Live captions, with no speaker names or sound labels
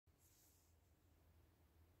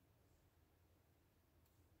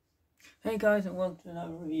Hey guys, and welcome to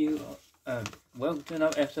another review. Welcome to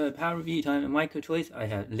another episode of Power Review Time at Micro Toys. I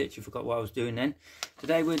have literally forgot what I was doing then.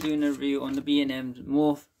 Today we're doing a review on the B&M's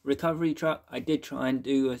Morph recovery truck. I did try and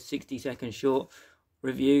do a 60-second short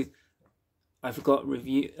review. I forgot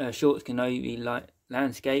shorts can only be like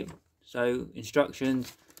landscape, so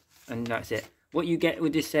instructions, and that's it. What you get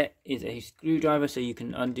with this set is a screwdriver, so you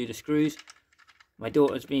can undo the screws. My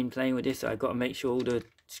daughter's been playing with this, so I've got to make sure all the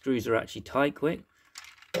screws are actually tight quick.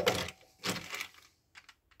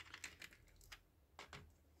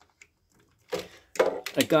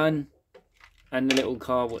 A gun and the little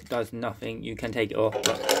car what does nothing. You can take it off,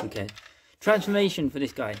 but who cares. Transformation for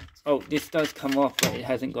this guy. Oh, this does come off, but it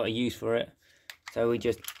hasn't got a use for it, so we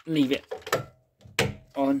just leave it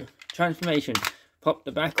on. Transformation. Pop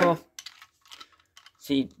the back off.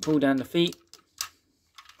 See, pull down the feet,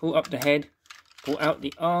 pull up the head, pull out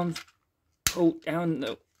the arms, pull down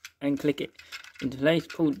and click it into place.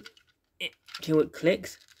 Pull it till it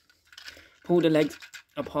clicks. Pull the legs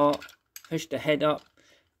apart. Push the head up.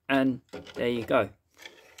 And there you go.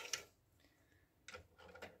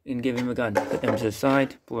 And give him a gun. Put them to the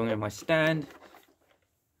side. Put him in my stand.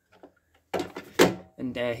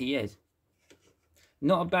 And there he is.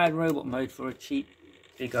 Not a bad robot mode for a cheap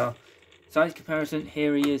figure. Size comparison.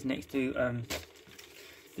 Here he is next to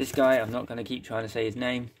this guy. I'm not going to keep trying to say his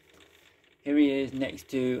name. Here he is next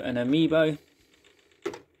to an amiibo.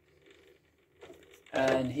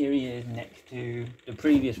 And here he is next to the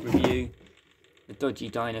previous review. The dodgy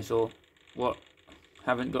dinosaur. What?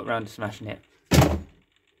 Haven't got around to smashing it.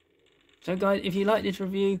 So guys, if you like this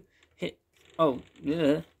review, hit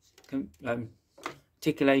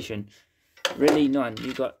articulation. Really none.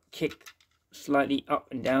 You got kick slightly up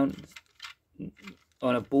and down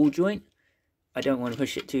on a ball joint. I don't want to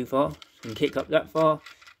push it too far. So you can kick up that far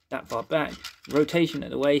back. Rotation at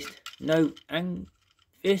the waist. No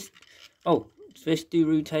fist. Oh, fist do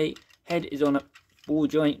rotate. Head is on a ball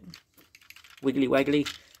joint. Wiggly waggly,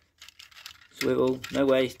 swivel, no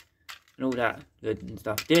waste, and all that good and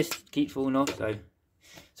stuff. This keeps falling off,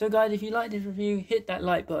 so guys, if you like this review, hit that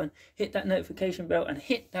like button, hit that notification bell, and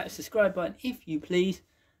hit that subscribe button if you please,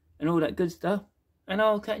 and all that good stuff. And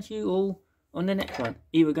I'll catch you all on the next one.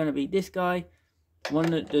 Either going to be this guy,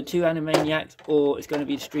 one of the two Animaniacs, or it's going to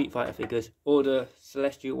be the Street Fighter figures, or the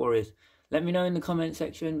Celestial Warriors. Let me know in the comment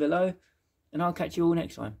section below, and I'll catch you all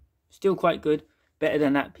next time. Still quite good. Better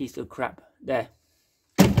than that piece of crap there.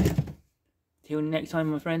 Till next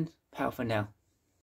time, my friends. Power for now.